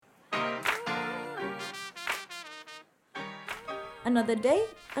Another day,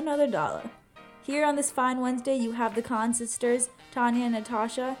 another dollar. Here on this fine Wednesday, you have the Khan sisters, Taania and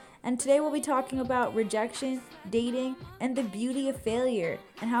Natasha, and today we'll be talking about rejection, dating, and the beauty of failure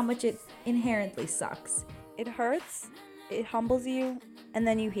and how much it inherently sucks. It hurts, it humbles you, and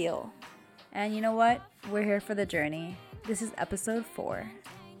then you heal. And you know what? We're here for the journey. This is episode 4.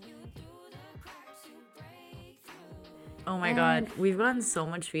 Oh my god, we've gotten so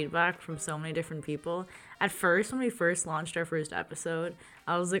much feedback from so many different people. At first, when we first launched our first episode,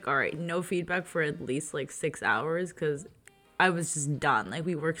 I was like, all right, no feedback for at least like 6 hours because I was just done. Like,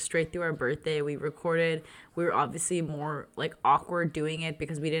 we worked straight through our birthday. We recorded. We were obviously more like awkward doing it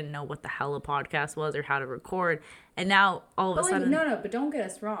because we didn't know what the hell a podcast was or how to record. And now all of a sudden... But don't get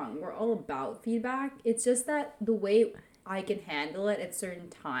us wrong. We're all about feedback. It's just that the way I can handle it at certain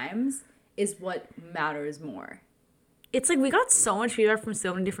times is what matters more. It's like we got so much feedback from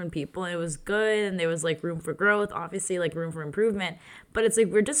so many different people, and it was good, and there was like room for growth, obviously like room for improvement, but it's like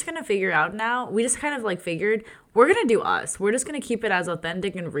we're just gonna figure out now. We just kind of like figured we're gonna do us. We're just gonna keep it as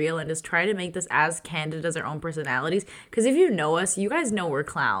authentic and real and just try to make this as candid as our own personalities, because if you know us, you guys know we're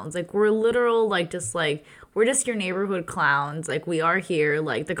clowns. Like, we're literal, like, just like, we're just your neighborhood clowns. Like, we are here.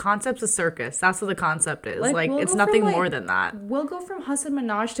 Like, the concept's a circus. That's what the concept is. Like it's nothing more than that. We'll go from Hassan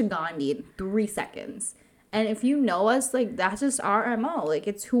Minaj to Gandhi in 3 seconds. And if you know us, like, that's just our MO. Like,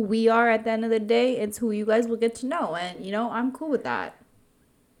 it's who we are at the end of the day. It's who you guys will get to know. And, you know, I'm cool with that.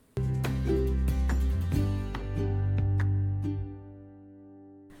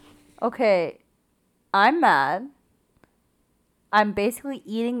 Okay, I'm mad. I'm basically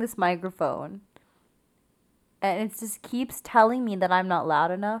eating this microphone. And it just keeps telling me that I'm not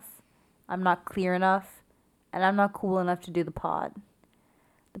loud enough, I'm not clear enough, and I'm not cool enough to do the pod.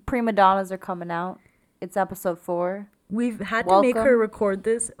 The prima donnas are coming out. It's episode 4. We've had to make her record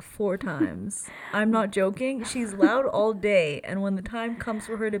this 4 times. I'm not joking. She's loud all day, and when the time comes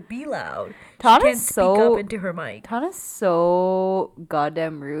for her to be loud, she can't speak up into her mic. Tana's so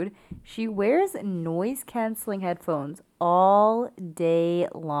goddamn rude. She wears noise-canceling headphones all day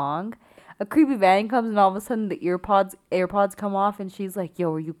long. A creepy van comes, and all of a sudden the AirPods come off, and she's like,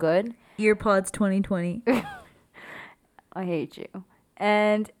 "Yo, are you good?" Earpods 2020. I hate you.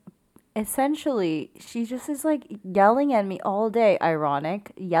 And essentially, she just is like yelling at me all day,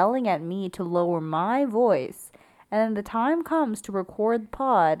 ironic, yelling at me to lower my voice. And then the time comes to record the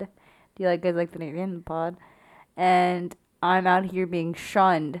pod. Do you guys like the name of the pod? And I'm out here being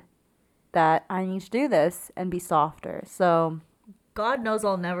shunned that I need to do this and be softer. So God knows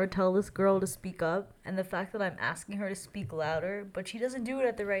I'll never tell this girl to speak up. And the fact that I'm asking her to speak louder, but she doesn't do it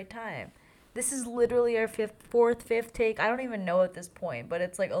at the right time. This is literally our fifth take. I don't even know at this point, but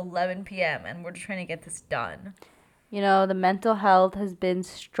it's like 11 p.m. and we're just trying to get this done. You know, the mental health has been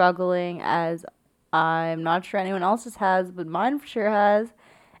struggling, as I'm not sure anyone else's has, but mine for sure has.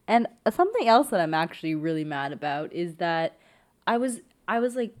 And something else that I'm actually really mad about is that I was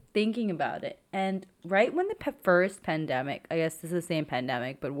like thinking about it. And right when the first pandemic, I guess this is the same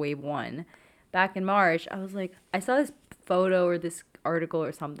pandemic, but wave 1, back in March, I was like, I saw this photo or this article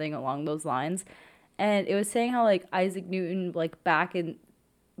or something along those lines, and it was saying how like Isaac Newton, like back in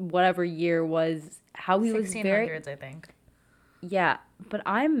whatever year was, how he was very 1600s, I think. Yeah, but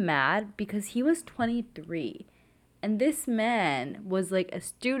I'm mad because he was 23 and this man was like a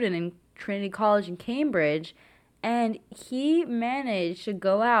student in Trinity College in Cambridge, and he managed to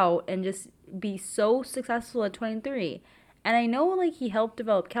go out and just be so successful at 23. And I know like he helped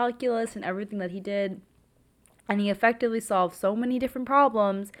develop calculus and everything that he did, and he effectively solved so many different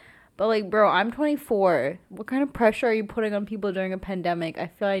problems. But, like, bro, I'm 24. What kind of pressure are you putting on people during a pandemic? I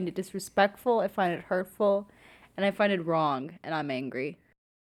find it disrespectful. I find it hurtful. And I find it wrong. And I'm angry.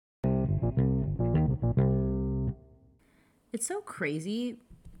 It's so crazy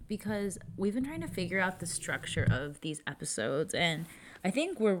because we've been trying to figure out the structure of these episodes. And I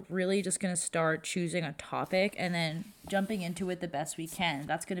think we're really just going to start choosing a topic and then jumping into it the best we can.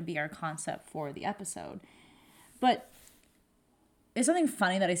 That's going to be our concept for the episode. But it's something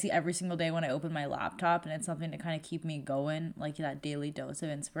funny that I see every single day when I open my laptop, and it's something to kind of keep me going, like that daily dose of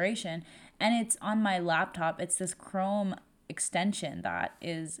inspiration. And it's on my laptop. It's this Chrome extension that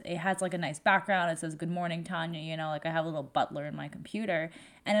it has like a nice background. It says, "Good morning, Taania." You know, like I have a little butler in my computer,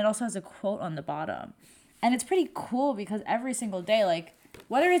 and it also has a quote on the bottom. And it's pretty cool because every single day, like,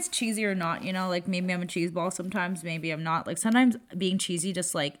 whether it's cheesy or not, you know, like maybe I'm a cheese ball sometimes, maybe I'm not. Like sometimes being cheesy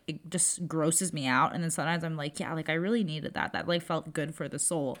just like it just grosses me out, and then sometimes I'm like, yeah, like I really needed that. That like felt good for the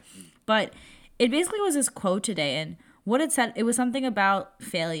soul. But it basically was this quote today, and what it said, it was something about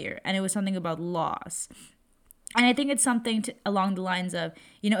failure, and it was something about loss. And I think it's something along the lines of,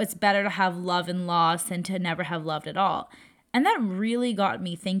 you know, it's better to have love and loss than to never have loved at all. And that really got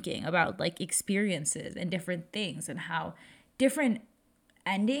me thinking about like experiences and different things and how different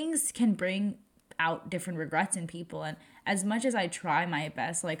endings can bring out different regrets in people. And as much as I try my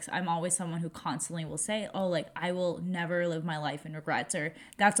best, like I'm always someone who constantly will say, oh, like I will never live my life in regrets, or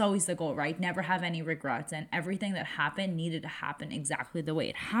that's always the goal, right? Never have any regrets, and everything that happened needed to happen exactly the way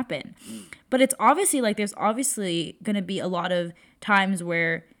it happened. But it's obviously like there's obviously going to be a lot of times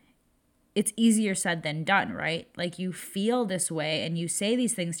where it's easier said than done, right? Like you feel this way and you say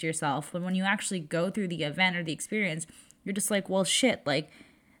these things to yourself, but when you actually go through the event or the experience, you're just like, well, shit, like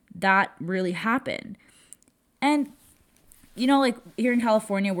that really happened. And, you know, like here in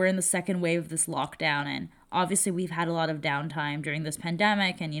California, we're in the second wave of this lockdown. And obviously we've had a lot of downtime during this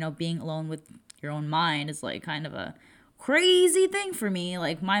pandemic. And, you know, being alone with your own mind is like kind of a crazy thing for me.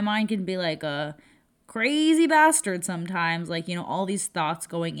 Like my mind can be like a crazy bastard sometimes, like, you know, all these thoughts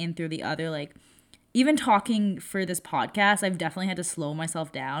going in through the other. Like even talking for this podcast, I've definitely had to slow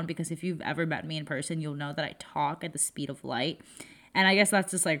myself down, because if you've ever met me in person, you'll know that I talk at the speed of light, and I guess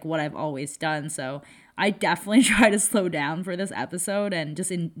that's just like what I've always done. So I definitely try to slow down for this episode, and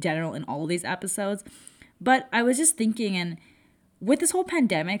just in general in all of these episodes. But I was just thinking, and with this whole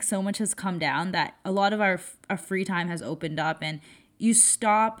pandemic, so much has come down that a lot of our free time has opened up, and you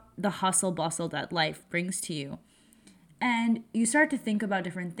stop the hustle bustle that life brings to you, and you start to think about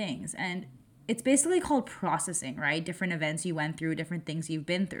different things. And it's basically called processing, right? Different events you went through, different things you've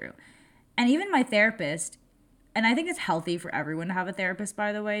been through. And even my therapist, and I think it's healthy for everyone to have a therapist,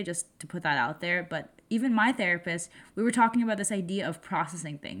 by the way, just to put that out there. But even my therapist, we were talking about this idea of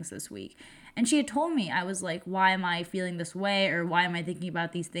processing things this week. And she had told me, I was like, why am I feeling this way? Or why am I thinking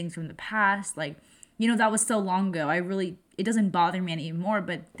about these things from the past? Like, you know, that was so long ago. It doesn't bother me anymore,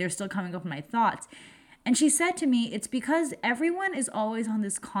 but they're still coming up in my thoughts. And she said to me, it's because everyone is always on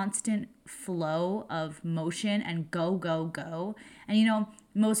this constant flow of motion and go, go, go. And, you know,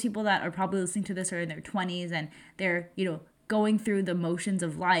 most people that are probably listening to this are in their 20s, and they're, you know, going through the motions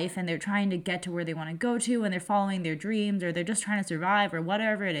of life, and they're trying to get to where they want to go to, and they're following their dreams, or they're just trying to survive, or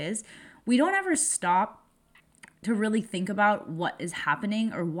whatever it is. We don't ever stop to really think about what is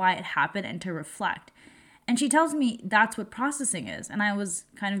happening or why it happened, and to reflect. And she tells me that's what processing is. And I was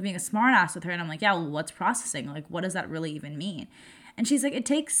kind of being a smart ass with her. And I'm like, yeah, well, what's processing? Like, what does that really even mean? And she's like, it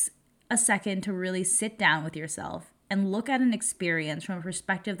takes a second to really sit down with yourself and look at an experience from a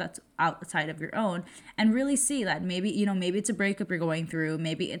perspective that's outside of your own, and really see that maybe, you know, maybe it's a breakup you're going through.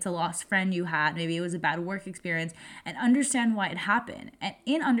 Maybe it's a lost friend you had. Maybe it was a bad work experience, and understand why it happened. And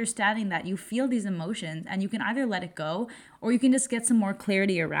in understanding that, you feel these emotions, and you can either let it go, or you can just get some more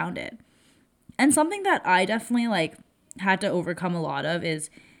clarity around it. And something that I definitely like had to overcome a lot of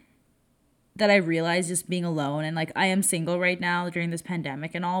is that I realized just being alone. And like I am single right now during this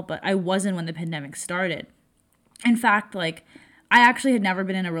pandemic and all, but I wasn't when the pandemic started. In fact, like I actually had never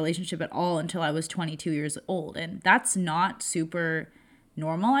been in a relationship at all until I was 22 years old. And that's not super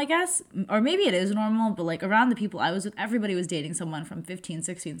normal, I guess. Or maybe it is normal, but like around the people I was with, everybody was dating someone from 15,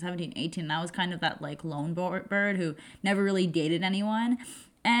 16, 17, 18. And I was kind of that like lone bird who never really dated anyone.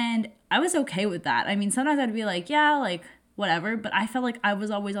 And I was okay with that. I mean, sometimes I'd be like, yeah, like whatever. But I felt like I was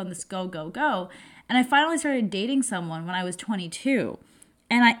always on this go, go, go. And I finally started dating someone when I was 22.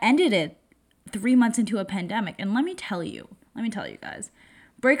 And I ended it 3 months into a pandemic. And let me tell you guys,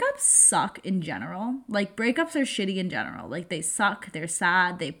 breakups suck in general. Like breakups are shitty in general. Like they suck. They're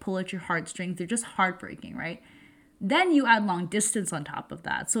sad. They pull at your heartstrings. They're just heartbreaking, right? Then you add long distance on top of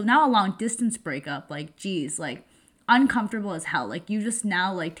that. So now a long distance breakup, like, geez, like, uncomfortable as hell. Like you just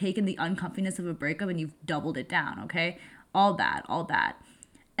now like taken the uncomfiness of a breakup and you've doubled it down, okay? All bad.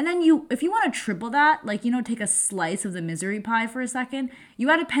 And then if you want to triple that, like, you know, take a slice of the misery pie for a second, you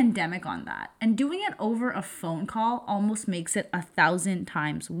add a pandemic on that. And doing it over a phone call almost makes it 1,000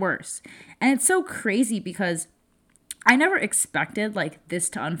 times worse. And it's so crazy because I never expected like this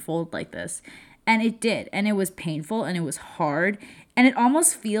to unfold like this. And it did. And it was painful and it was hard. And it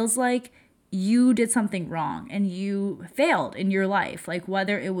almost feels like you did something wrong and you failed in your life. Like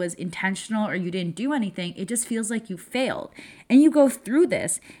whether it was intentional or you didn't do anything, it just feels like you failed. And you go through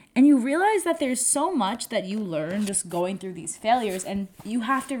this and you realize that there's so much that you learn just going through these failures, and you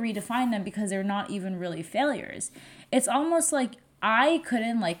have to redefine them because they're not even really failures. It's almost like I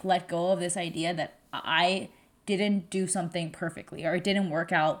couldn't like let go of this idea that I didn't do something perfectly, or it didn't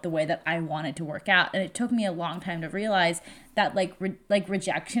work out the way that I wanted to work out. And it took me a long time to realize that like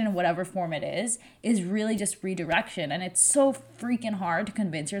rejection in whatever form it is really just redirection. And it's so freaking hard to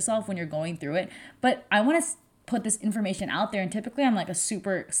convince yourself when you're going through it. But I want to put this information out there. And typically I'm like a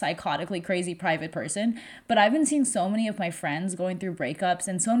super psychotically crazy private person, but I've been seeing so many of my friends going through breakups,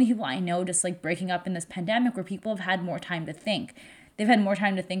 and so many people I know just like breaking up in this pandemic, where people have had more time to think. They've had more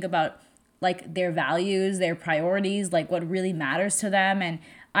time to think about like their values, their priorities, like what really matters to them. And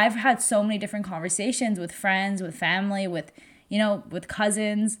I've had so many different conversations with friends, with family, with, you know, with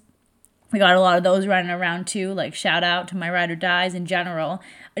cousins. We got a lot of those running around too, like shout out to my ride or dies in general,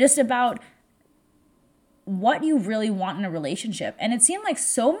 just about what you really want in a relationship. And it seemed like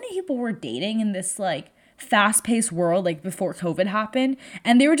so many people were dating in this like fast-paced world, like before COVID happened,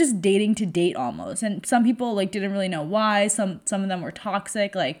 and they were just dating to date almost. And some people like didn't really know why. Some of them were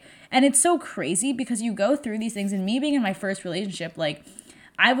toxic, like, and it's so crazy because you go through these things. And me being in my first relationship, like,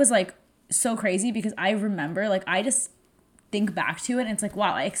 I was like so crazy because I remember, like, I just think back to it and it's like,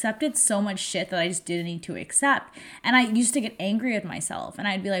 wow, I accepted so much shit that I just didn't need to accept. And I used to get angry at myself, and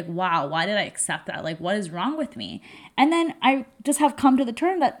I'd be like, wow, why did I accept that? Like, what is wrong with me? And then I just have come to the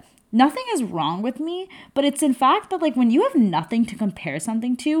term that nothing is wrong with me, but it's in fact that like when you have nothing to compare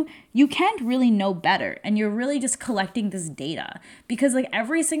something to, you can't really know better, and you're really just collecting this data. Because like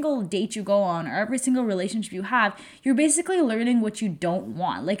every single date you go on or every single relationship you have, you're basically learning what you don't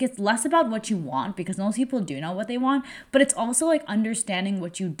want. Like, it's less about what you want, because most people do know what they want, but it's also like understanding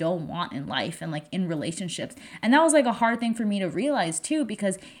what you don't want in life and like in relationships. And that was like a hard thing for me to realize too,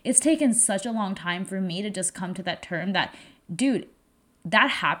 because it's taken such a long time for me to just come to that term that, dude,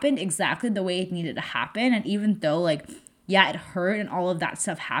 that happened exactly the way it needed to happen. And even though like, yeah, it hurt and all of that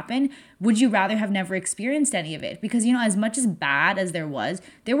stuff happened, would you rather have never experienced any of it? Because, you know, as much as bad as there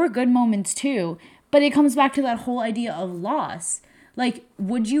were good moments too. But it comes back to that whole idea of loss. Like,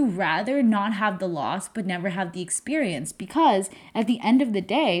 would you rather not have the loss but never have the experience? Because at the end of the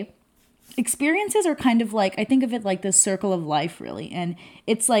day, experiences are kind of like, I think of it like the circle of life, really. And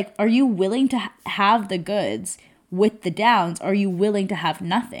it's like, are you willing to have the goods with the downs? Are you willing to have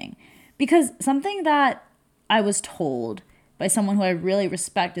nothing? Because something that I was told by someone who I really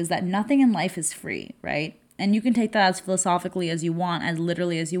respect is that nothing in life is free, right? And you can take that as philosophically as you want, as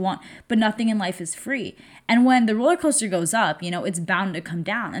literally as you want, but nothing in life is free. And when the roller coaster goes up, you know, it's bound to come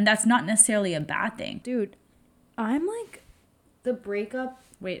down. And that's not necessarily a bad thing. Dude, I'm like the breakup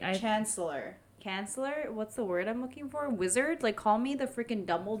chancellor. Chancellor? What's the word I'm looking for? Wizard? Like, call me the freaking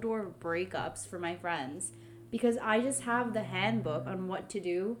Dumbledore of breakups for my friends. Because I just have the handbook on what to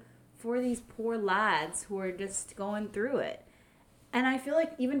do for these poor lads who are just going through it. And I feel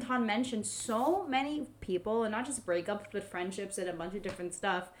like even Ton mentioned so many people, and not just breakups, but friendships and a bunch of different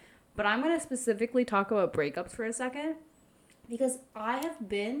stuff. But I'm going to specifically talk about breakups for a second, because I have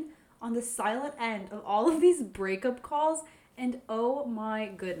been on the silent end of all of these breakup calls, and oh my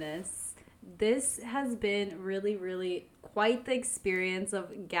goodness, this has been really, really quite the experience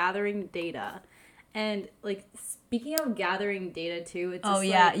of gathering data. And like, speaking of gathering data too, it's oh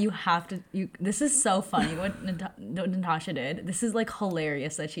yeah, like, you have to. This is so funny what Natasha did. This is like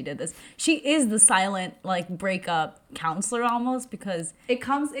hilarious that she did this. She is the silent like breakup counselor almost, because it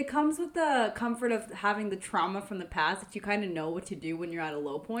comes with the comfort of having the trauma from the past that you kind of know what to do when you're at a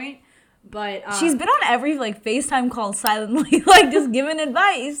low point. But she's been on every like FaceTime call silently, like just giving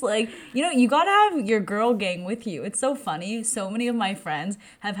advice. Like, you know, you gotta have your girl gang with you. It's so funny. So many of my friends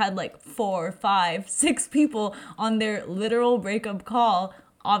have had like 4, 5, 6 people on their literal breakup call.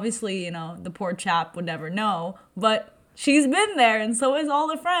 Obviously, you know, the poor chap would never know, but she's been there, and so is all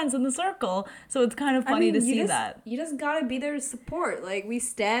the friends in the circle. So it's kind of funny to see that. You just gotta be there to support. Like, we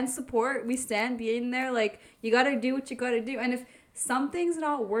stand support. We stand being there. Like, you gotta do what you gotta do. And if something's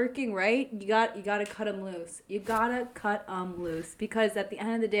not working right, you gotta cut them loose. You gotta cut them loose, because at the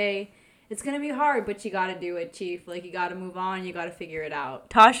end of the day, it's gonna be hard, but you gotta do it, Chief. Like, you gotta move on. You gotta figure it out.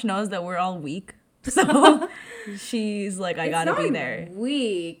 Tosh knows that we're all weak, so she's like, I gotta be there.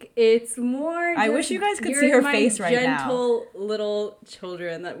 Weak. It's more. I wish you guys could see her face right now. Gentle little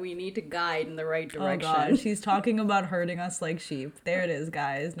children that we need to guide in the right direction. Oh god, she's talking about hurting us like sheep. There it is,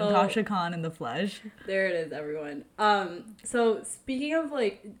 guys. Natasha Khan in the flesh. There it is, everyone. So speaking of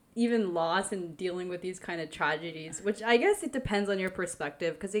like even loss and dealing with these kind of tragedies, which I guess it depends on your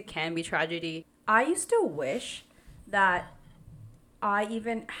perspective, because it can be tragedy. I used to wish that I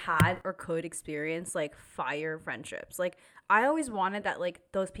even had or could experience like fire friendships. Like, I always wanted that, like,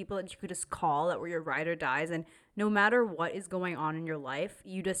 those people that you could just call that were your ride or dies, and no matter what is going on in your life,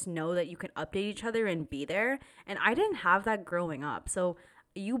 you just know that you can update each other and be there. And I didn't have that growing up. So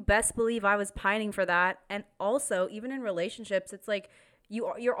you best believe I was pining for that. And also, even in relationships, it's like,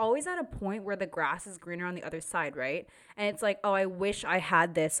 you're always at a point where the grass is greener on the other side, right? And it's like, oh, I wish I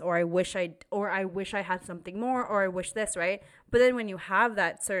had this, or I wish I had something more, or I wish this, right? But then when you have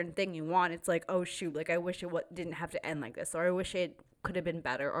that certain thing you want, it's like, oh shoot, like I wish it didn't have to end like this, or I wish it could have been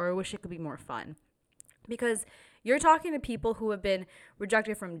better, or I wish it could be more fun. Because you're talking to people who have been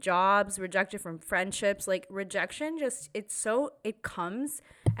rejected from jobs, rejected from friendships. Like rejection it comes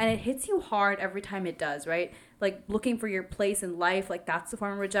and it hits you hard every time it does, right? Like looking for your place in life, like that's the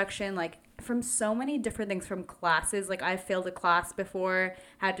form of rejection. Like from so many different things, from classes, like I failed a class before,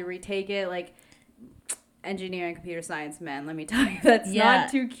 had to retake it, like engineering, computer science, man, let me tell you, that's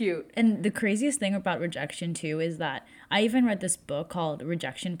not too cute. And the craziest thing about rejection too is that I even read this book called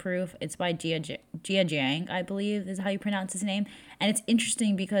Rejection Proof. It's by Jia Jiang, I believe is how you pronounce his name. And it's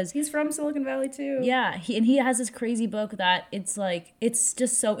interesting because he's from Silicon Valley too. Yeah, he has this crazy book that it's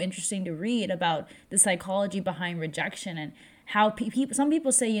just so interesting to read about the psychology behind rejection and how some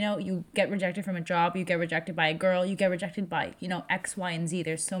people say, you get rejected from a job, you get rejected by a girl, you get rejected by, X, Y, and Z.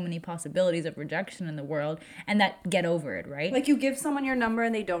 There's so many possibilities of rejection in the world, and that get over it, right? Like you give someone your number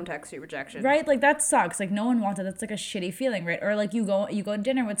and they don't text you, rejection. Right? Like that sucks. Like no one wants it. That's like a shitty feeling, right? Or like you go to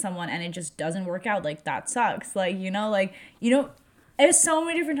dinner with someone and it just doesn't work out. Like that sucks. Like, there's so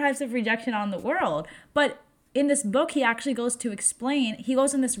many different types of rejection on the world. But in this book, he actually goes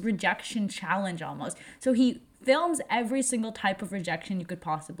in this rejection challenge almost. So he films every single type of rejection you could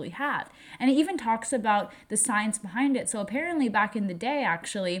possibly have. And he even talks about the science behind it. So apparently back in the day,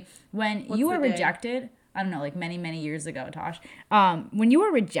 actually, when you were rejected, I don't know, like many, many years ago, Tosh, when you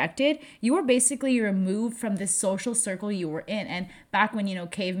were rejected, you were basically removed from this social circle you were in. And back when,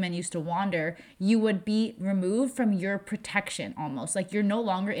 cavemen used to wander, you would be removed from your protection almost. Like you're no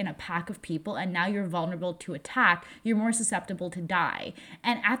longer in a pack of people and now you're vulnerable to attack. You're more susceptible to die.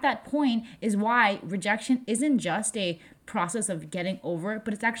 And at that point is why rejection isn't just a process of getting over it,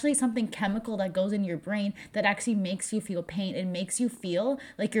 but it's actually something chemical that goes in your brain that actually makes you feel pain. It makes you feel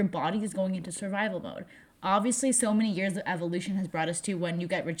like your body is going into survival mode. Obviously, so many years of evolution has brought us to when you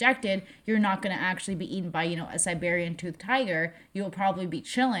get rejected, you're not going to actually be eaten by, a Siberian toothed tiger. You'll probably be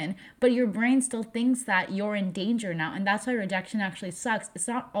chilling, but your brain still thinks that you're in danger now. And that's why rejection actually sucks. It's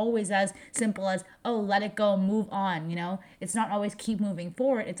not always as simple as, oh, let it go, move on, It's not always keep moving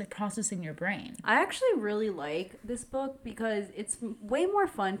forward. It's a process in your brain. I actually really like this book because it's way more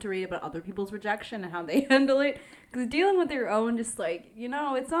fun to read about other people's rejection and how they handle it. Because dealing with your own, just like,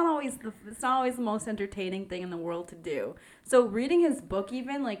 it's not always the most entertaining thing in the world to do. So reading his book,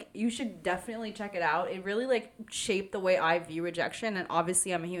 even, like, you should definitely check it out. It really, like, shaped the way I view rejection. And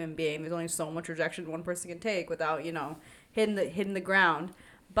obviously I'm a human being. There's only so much rejection one person can take without, hitting the ground.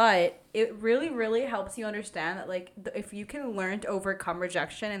 But it really, really helps you understand that, like, if you can learn to overcome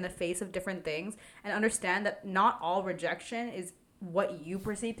rejection in the face of different things and understand that not all rejection is what you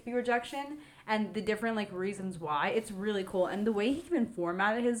perceive to be rejection and the different, like, reasons why, it's really cool. And the way he even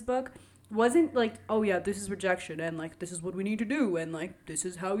formatted his book wasn't like, oh yeah, this is rejection and, like, this is what we need to do and, like, this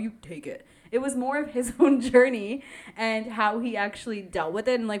is how you take it. It was more of his own journey and how he actually dealt with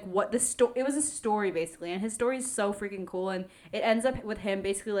it and, like, what it was a story basically, and his story is so freaking cool. And it ends up with him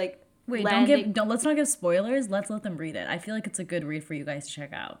basically, like, wait, let's not give spoilers. Let's let them read it. I feel like it's a good read for you guys to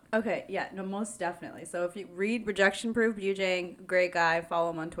check out. Okay, yeah, no, most definitely. So if you read Rejection Proof, Jiu Jang, great guy, follow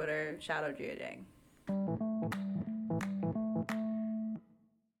him on Twitter, shout out Jiu Jang.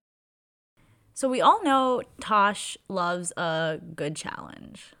 So we all know Tosh loves a good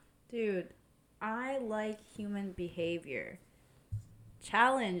challenge. Dude, I like human behavior.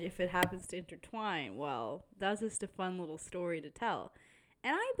 Challenge, if it happens to intertwine, well, that's just a fun little story to tell.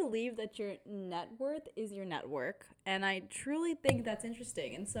 And I believe that your net worth is your network. And I truly think that's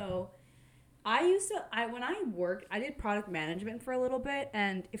interesting. And so when I worked, I did product management for a little bit.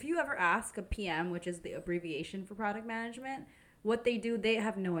 And if you ever ask a PM, which is the abbreviation for product management, what they do, they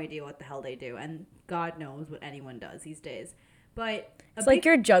have no idea what the hell they do. And God knows what anyone does these days. But it's like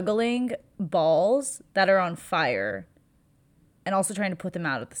you're juggling balls that are on fire and also trying to put them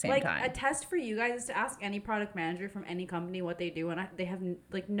out at the same time. Like, a test for you guys is to ask any product manager from any company what they do, and they have,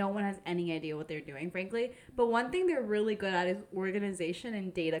 like, no one has any idea what they're doing, frankly. But one thing they're really good at is organization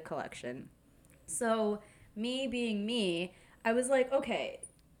and data collection. So, me being me, I was like, okay,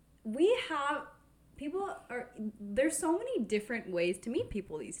 there's so many different ways to meet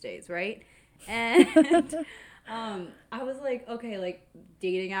people these days, right? And I was like, okay, like,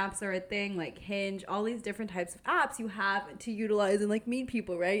 dating apps are a thing, like Hinge, all these different types of apps you have to utilize and, like, meet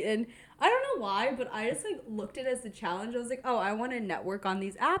people, right? And I don't know why, but I just, like, looked at it as the challenge. I was like, oh, I want to network on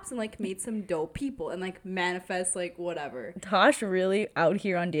these apps and, like, meet some dope people and, like, manifest, like, whatever. Tosh really out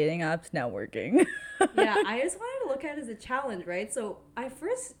here on dating apps networking. Yeah, I just wanted to look look at it as a challenge, right? So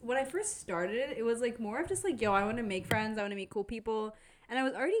when I first started it, it was like more of just like, yo, I want to make friends, I want to meet cool people, and I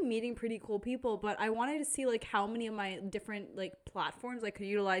was already meeting pretty cool people, but I wanted to see like how many of my different like platforms I could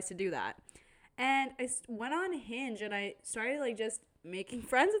utilize to do that. And went on Hinge and I started like just making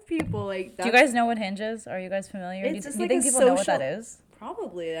friends with people. Like, do you guys know what Hinge is? Are you guys familiar? It's do just you like think a people know what social- that is?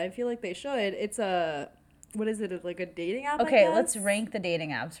 Probably. I feel like they should. It's a, what is it, like a dating app? Okay, let's rank the dating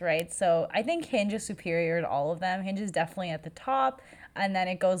apps, right? So I think Hinge is superior to all of them. Hinge is definitely at the top, and then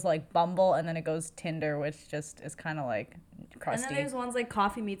it goes like Bumble, and then it goes Tinder, which just is kind of like crusty. And then there's ones like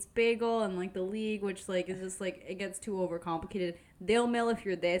Coffee Meets Bagel and like The League, which like is just like, it gets too overcomplicated. They'll mail if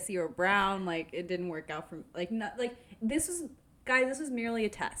you're desi or brown. Like, it didn't work out for, like, not like, this was merely a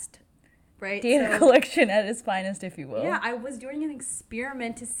test. Right? Data collection at its finest, if you will. Yeah, I was doing an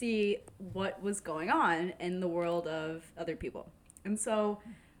experiment to see what was going on in the world of other people. And so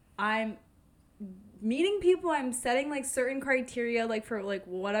I'm meeting people, I'm setting like certain criteria like for like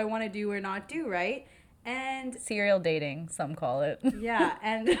what I want to do or not do, right? And serial dating, some call it. Yeah,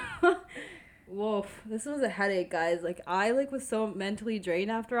 and whoa, this was a headache, guys. Like, I like was so mentally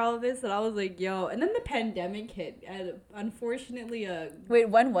drained after all of this that I was like, yo. And then the pandemic hit, and unfortunately, wait,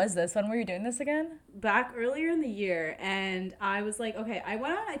 when was this? When were you doing this again? Back earlier in the year, and I was like, okay, I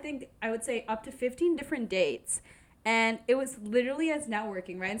went on, I think I would say up to 15 different dates, and it was literally as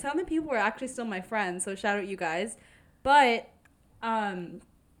networking, right? And some of the people were actually still my friends, so shout out you guys. But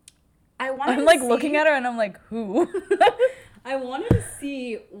I wanted. I'm like looking at her, and I'm like, who? I wanted to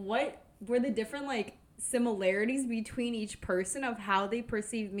see what were the different like similarities between each person of how they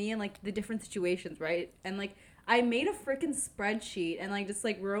perceived me and like the different situations, right? And like I made a freaking spreadsheet and like just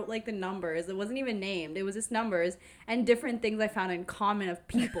like wrote like the numbers. It wasn't even named. It was just numbers and different things I found in common of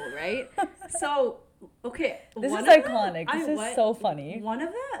people, right? So okay, this is iconic. This is so funny. One of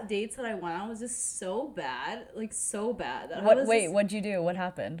the dates that I went on was just so bad, like so bad. What'd you do? What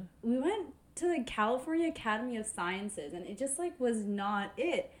happened? We went to the California Academy of Sciences, and it just like was not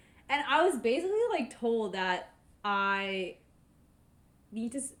it. And I was basically like told that I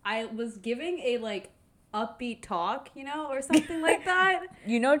was giving a like upbeat talk, you know, or something like that.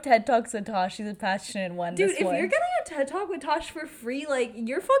 You know, TED Talks with Tosh, she's a passionate one. Dude, if you're getting a TED Talk with Tosh for free, like,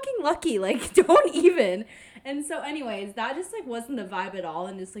 you're fucking lucky. Like, don't even. And so, anyways, that just, like, wasn't the vibe at all.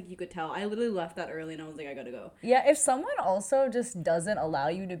 And just, like, you could tell. I literally left that early, and I was like, I gotta go. Yeah, if someone also just doesn't allow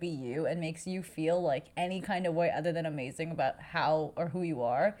you to be you and makes you feel, like, any kind of way other than amazing about how or who you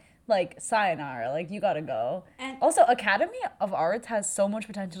are, like, sayonara. Like, you gotta go. And also, Academy of Arts has so much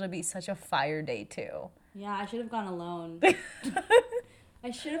potential to be such a fire day, too. Yeah, I should have gone alone.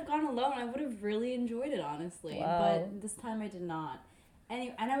 I should have gone alone. I would have really enjoyed it, honestly. Wow. But this time I did not.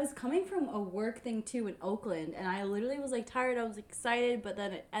 Anyway, and I was coming from a work thing, too, in Oakland. And I literally was, like, tired. I was excited. But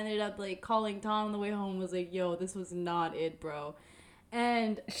then it ended up, like, calling Tom on the way home. Was like, yo, this was not it, bro.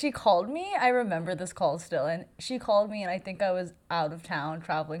 And she called me. I remember this call still. And she called me, and I think I was out of town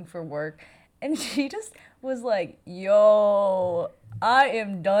traveling for work. And she just was like, yo, I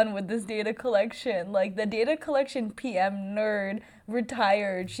am done with this data collection. Like, the data collection PM nerd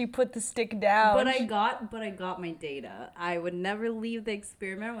retired. She put the stick down. But I got my data. I would never leave the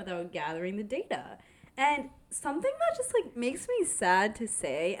experiment without gathering the data. And something that just, like, makes me sad to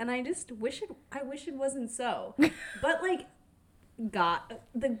say, and I wish it wasn't so. But, like,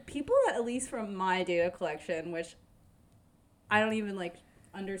 the people that, at least from my data collection, which I don't even, like,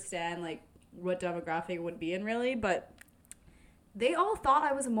 understand, like, what demographic it would be in, really, but they all thought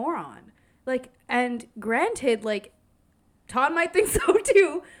I was a moron. Like, and granted, like, Todd might think so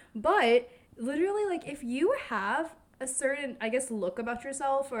too, but literally, like, if you have a certain, I guess, look about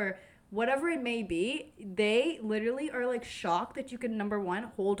yourself or whatever it may be, they literally are, like, shocked that you can, number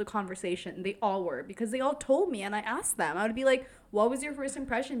one, hold a conversation. They all were, because they all told me, and I asked them. I would be like, what was your first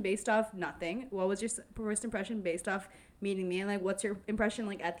impression based off nothing? What was your first impression based off meeting me? And, like, what's your impression,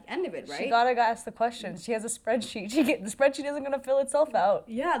 like, at the end of it, right? She gotta ask the questions. She has a spreadsheet. The spreadsheet isn't gonna fill itself out.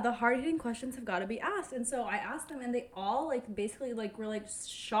 Yeah, the hard-hitting questions have gotta be asked. And so I asked them, and they all, like, basically, like, were, like,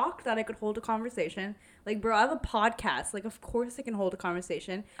 shocked that I could hold a conversation. Like, bro, I have a podcast. Like, of course I can hold a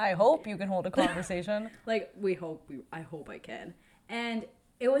conversation. I hope you can hold a conversation. Like, I hope I can. And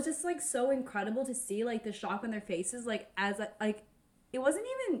it was just, like, so incredible to see, like, the shock on their faces, like, it wasn't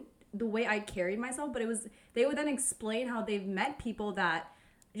even the way I carried myself, but they would then explain how they've met people that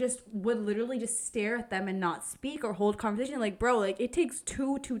just would literally just stare at them and not speak or hold conversation. Like, bro, like, it takes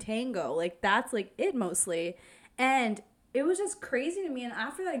two to tango. Like, that's, like, it mostly. And it was just crazy to me. And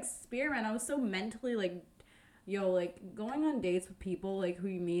after that experiment, I was so mentally, like, yo, like, going on dates with people, like, who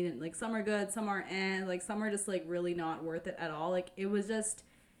you meet, and, like, some are good, some are like, some are just, like, really not worth it at all. Like, it was just,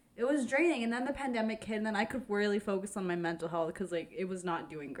 it was draining. And then the pandemic hit, and then I could really focus on my mental health because like it was not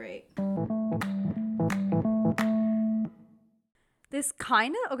doing great. This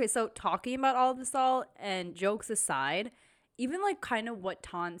kind of, okay, so talking about all this all and jokes aside, even like kind of what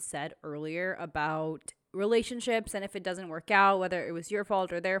Tan said earlier about relationships, and if it doesn't work out, whether it was your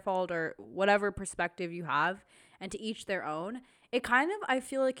fault or their fault or whatever perspective you have, and to each their own, it kind of, I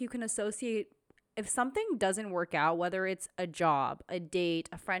feel like you can associate, if something doesn't work out, whether it's a job, a date,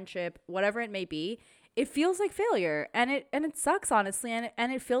 a friendship, whatever it may be, it feels like failure, and it sucks, honestly, and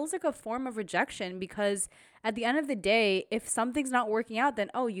it feels like a form of rejection, because at the end of the day, if something's not working out, then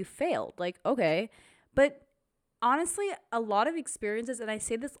oh, you failed, like, okay. But honestly, a lot of experiences, and I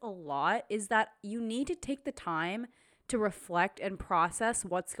say this a lot, is that you need to take the time to reflect and process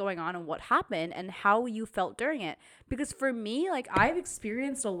what's going on and what happened and how you felt during it. Because for me, like, I've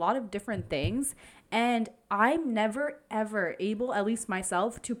experienced a lot of different things, and I'm never ever able, at least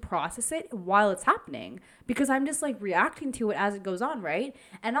myself, to process it while it's happening, because I'm just like reacting to it as it goes on, right?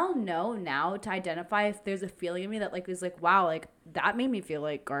 And I'll know now to identify if there's a feeling in me that like is like, wow, like that made me feel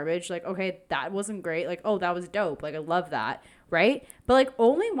like garbage, like, okay, that wasn't great, like, oh, that was dope, like I love that, right? But like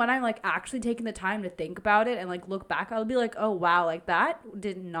only when I'm like actually taking the time to think about it and like look back, I'll be like, oh wow, like that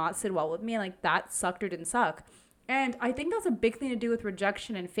did not sit well with me, and like that sucked or didn't suck. And I think that's a big thing to do with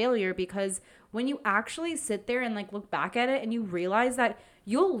rejection and failure, because when you actually sit there and like look back at it and you realize that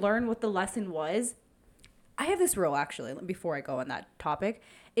you'll learn what the lesson was. I have this rule, actually, before I go on that topic,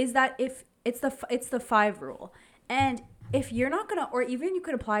 is that if it's the 5 rule, and if you're not gonna, or even you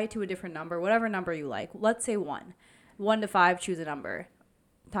could apply it to a different number, whatever number you like. Let's say 1 to 5, choose a number.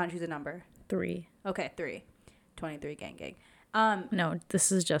 Ton, choose a number. 3. Okay, 3. 23, gang. No,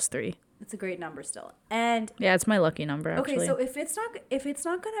 this is just 3. It's a great number still. And yeah, it's my lucky number, actually. okay, so if it's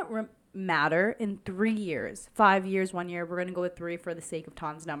not gonna matter in 3 years, 5 years, 1 year, we're gonna go with 3 for the sake of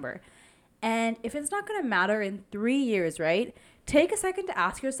Ton's number. And if it's not gonna matter in 3 years, right? Take a second to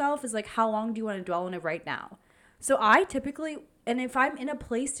ask yourself, is like, how long do you want to dwell on it right now? So I typically, and if I'm in a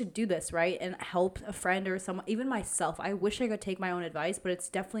place to do this, right, and help a friend or someone, even myself, I wish I could take my own advice, but it's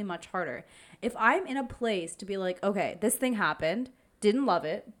definitely much harder. If I'm in a place to be like, okay, this thing happened, didn't love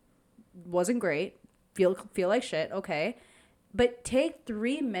it, wasn't great, feel like shit, okay, but take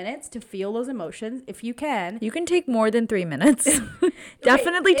 3 minutes to feel those emotions if you can. You can take more than 3 minutes.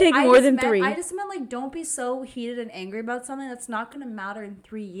 Definitely take more than 3. I just meant like, don't be so heated and angry about something that's not going to matter in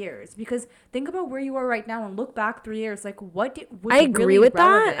 3 years, because think about where you are right now and look back 3 years, like what was I agree really with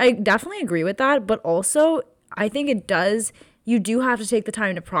relevant? that. I definitely agree with that, but also I think it does, you do have to take the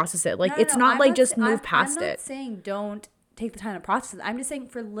time to process it. Like, it's not like just move past it. I'm not saying don't take the time to process it. I'm just saying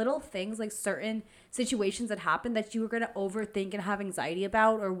for little things, like certain situations that happen that you are going to overthink and have anxiety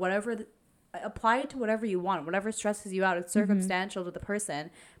about, or whatever, apply it to whatever you want, whatever stresses you out. It's circumstantial to the person.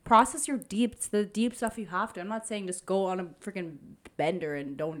 Process the deep stuff you have to. I'm not saying just go on a freaking bender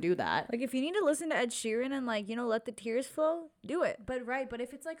and don't do that. Like, if you need to listen to Ed Sheeran and, like, you know, let the tears flow, do it. But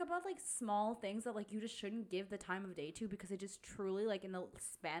if it's like about like small things that like you just shouldn't give the time of day to, because it just truly, like, in the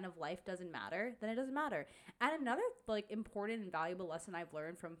span of life doesn't matter, then it doesn't matter. And another like important and valuable lesson I've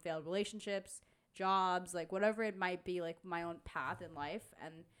learned from failed relationships, jobs, like whatever it might be, like my own path in life,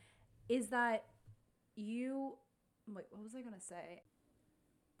 and is that what was I gonna say?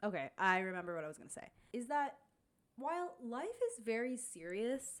 Okay, I remember what I was gonna say. Is that while life is very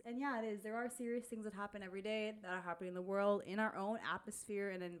serious, and yeah, it is, there are serious things that happen every day that are happening in the world, in our own atmosphere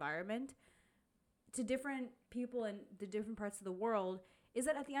and environment, to different people in the different parts of the world, is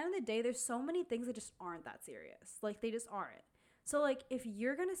that at the end of the day, there's so many things that just aren't that serious. Like, they just aren't. So, like, if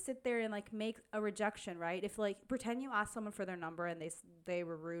you're going to sit there and, like, make a rejection, right? If, like, pretend you asked someone for their number and they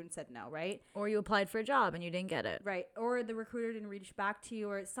were rude and said no, right? Or you applied for a job and you didn't get it. Right. Or the recruiter didn't reach back to you,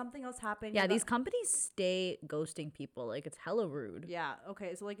 or something else happened. Yeah, these companies stay ghosting people. Like, it's hella rude. Yeah.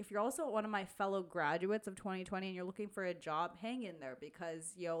 Okay. So, like, if you're also one of my fellow graduates of 2020 and you're looking for a job, hang in there,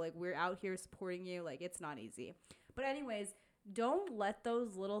 because, like, we're out here supporting you. Like, it's not easy. But anyways, don't let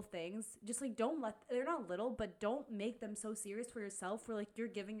those little things, just like, they're not little, but don't make them so serious for yourself, where like you're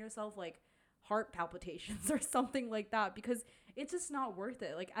giving yourself like heart palpitations or something like that, because it's just not worth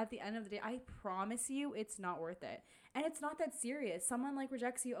it. Like, at the end of the day, I promise you, it's not worth it. And it's not that serious. Someone like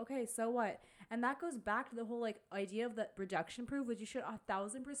rejects you, okay, so what? And that goes back to the whole like idea of the rejection proof, which you should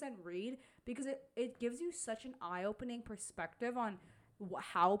 1,000% read, because it gives you such an eye-opening perspective on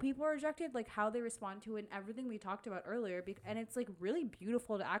how people are rejected, like how they respond to it, and everything we talked about earlier. And it's like really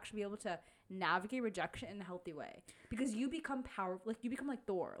beautiful to actually be able to navigate rejection in a healthy way, because you become powerful. Like, you become like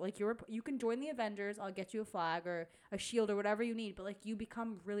Thor. Like, you can join the Avengers. I'll get you a flag or a shield or whatever you need, but like, you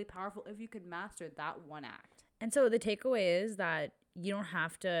become really powerful if you could master that one act. And so the takeaway is that you don't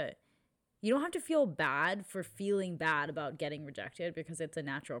have to feel bad for feeling bad about getting rejected, because it's a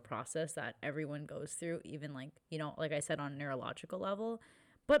natural process that everyone goes through, even like, you know, like I said, on a neurological level.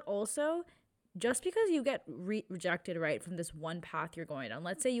 But also, just because you get rejected, right, from this one path you're going on,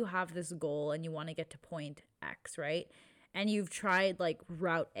 let's say you have this goal and you want to get to point X, right? And you've tried like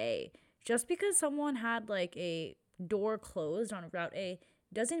route A. Just because someone had like a door closed on route A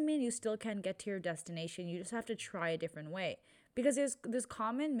doesn't mean you still can't get to your destination. You just have to try a different way. Because there's this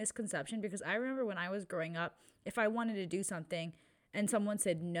common misconception, because I remember when I was growing up, if I wanted to do something and someone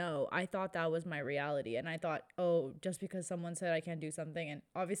said no, I thought that was my reality. And I thought, oh, just because someone said I can't do something, and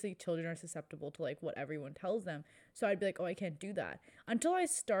obviously children are susceptible to like what everyone tells them. So I'd be like, oh, I can't do that. Until I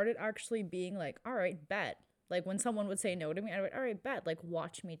started actually being like, all right, bet. Like when someone would say no to me, I would, all right, bet, like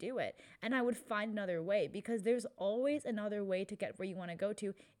watch me do it. And I would find another way, because there's always another way to get where you want to go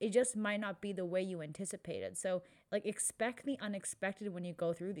to. It just might not be the way you anticipated. So like expect the unexpected when you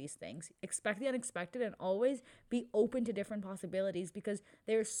go through these things. Expect the unexpected and always be open to different possibilities, because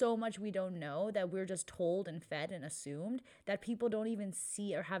there's so much we don't know that we're just told and fed and assumed that people don't even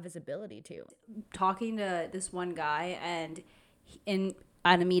see or have visibility to. Talking to this one guy and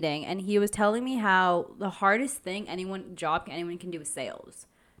at a meeting, and he was telling me how the hardest thing anyone can do is sales,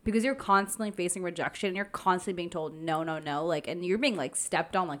 because you're constantly facing rejection and you're constantly being told no, like, and you're being like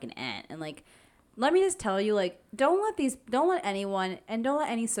stepped on like an ant. And like, let me just tell you, like, don't let anyone, and don't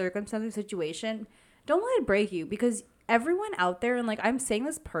let any circumstance or situation, don't let it break you, because everyone out there, and like I'm saying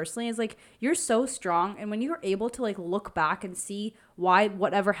this personally, is like, you're so strong, and when you're able to like look back and see why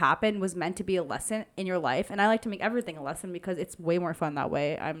whatever happened was meant to be a lesson in your life, and I like to make everything a lesson because it's way more fun that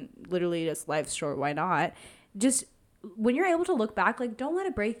way. I'm literally just, life's short, why not? Just when you're able to look back, like, don't let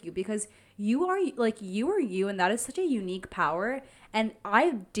it break you, because you are you, and that is such a unique power. And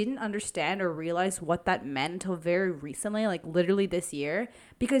I didn't understand or realize what that meant until very recently, like literally this year,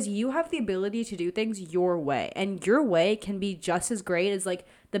 because you have the ability to do things your way, and your way can be just as great as like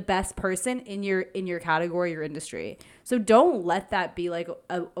the best person in your category, your industry. So don't let that be like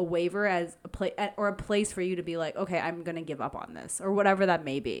a waiver as a play or a place for you to be like, okay, I'm gonna give up on this, or whatever that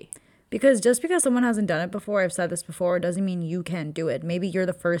may be. Because just because someone hasn't done it before, I've said this before, doesn't mean you can't do it. Maybe you're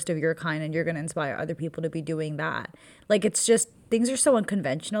the first of your kind and you're going to inspire other people to be doing that. Like, it's just, things are so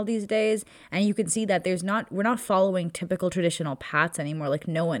unconventional these days, and you can see that we're not following typical traditional paths anymore. Like,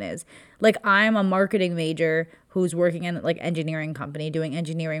 no one is. Like, I'm a marketing major who's working in like engineering company doing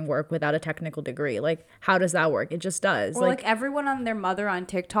engineering work without a technical degree. Like, how does that work? It just does. Or like everyone on their mother on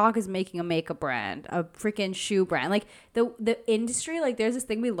TikTok is making a makeup brand, a freaking shoe brand. Like the industry, like there's this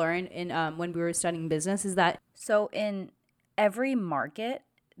thing we learned in when we were studying business, is that so in every market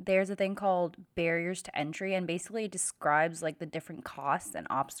there's a thing called barriers to entry, and basically it describes like the different costs and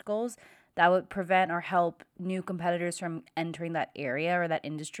obstacles that would prevent or help new competitors from entering that area or that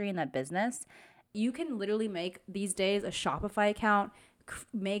industry and that business. You can literally make these days a Shopify account,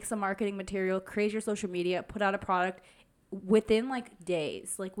 make some marketing material, create your social media, put out a product within like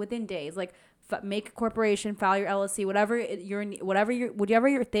days, like make a corporation, file your LLC, whatever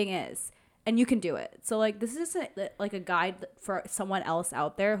your thing is, and you can do it. So like this is just like a guide for someone else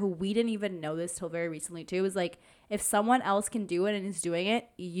out there who we didn't even know this till very recently too. Is like, if someone else can do it and is doing it,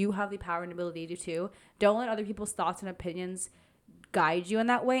 you have the power and ability to too. Don't let other people's thoughts and opinions guide you in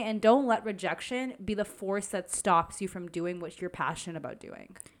that way, and don't let rejection be the force that stops you from doing what you're passionate about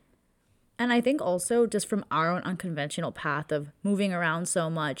doing. And I think also just from our own unconventional path of moving around so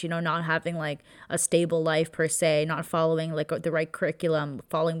much, you know, not having like a stable life per se, not following like the right curriculum,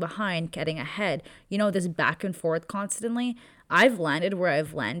 falling behind, getting ahead, you know, this back and forth constantly. I've landed where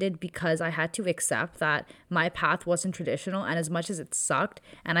I've landed because I had to accept that my path wasn't traditional, and as much as it sucked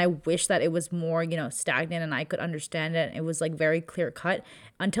and I wish that it was more, you know, stagnant and I could understand it, it was like very clear cut,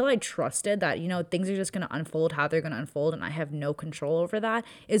 until I trusted that, you know, things are just going to unfold how they're going to unfold and I have no control over that,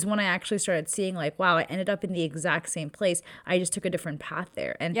 is when I actually started seeing like, wow, I ended up in the exact same place. I just took a different path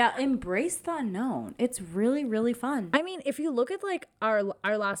there. And yeah, embrace the unknown. It's really, really fun. I mean, if you look at like our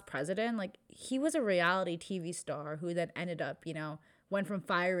last president, like he was a reality TV star who then ended up, you know, went from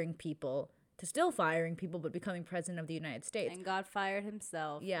firing people to still firing people, but becoming president of the United States. And God fired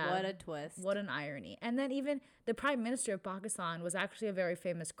himself. Yeah. What a twist. What an irony. And then even the prime minister of Pakistan was actually a very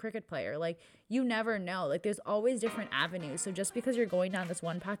famous cricket player. Like, you never know. Like, there's always different avenues. So just because you're going down this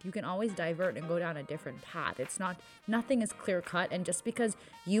one path, you can always divert and go down a different path. It's not, nothing is clear cut. And just because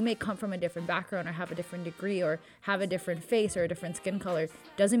you may come from a different background or have a different degree or have a different face or a different skin color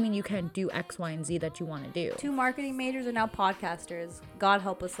doesn't mean you can't do X, Y, and Z that you want to do. 2 marketing majors are now podcasters. God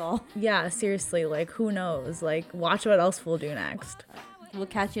help us all. Yeah, seriously, like, who knows? Like, watch what else we'll do next. We'll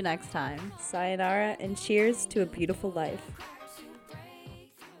catch you next time. Sayonara and cheers to a beautiful life.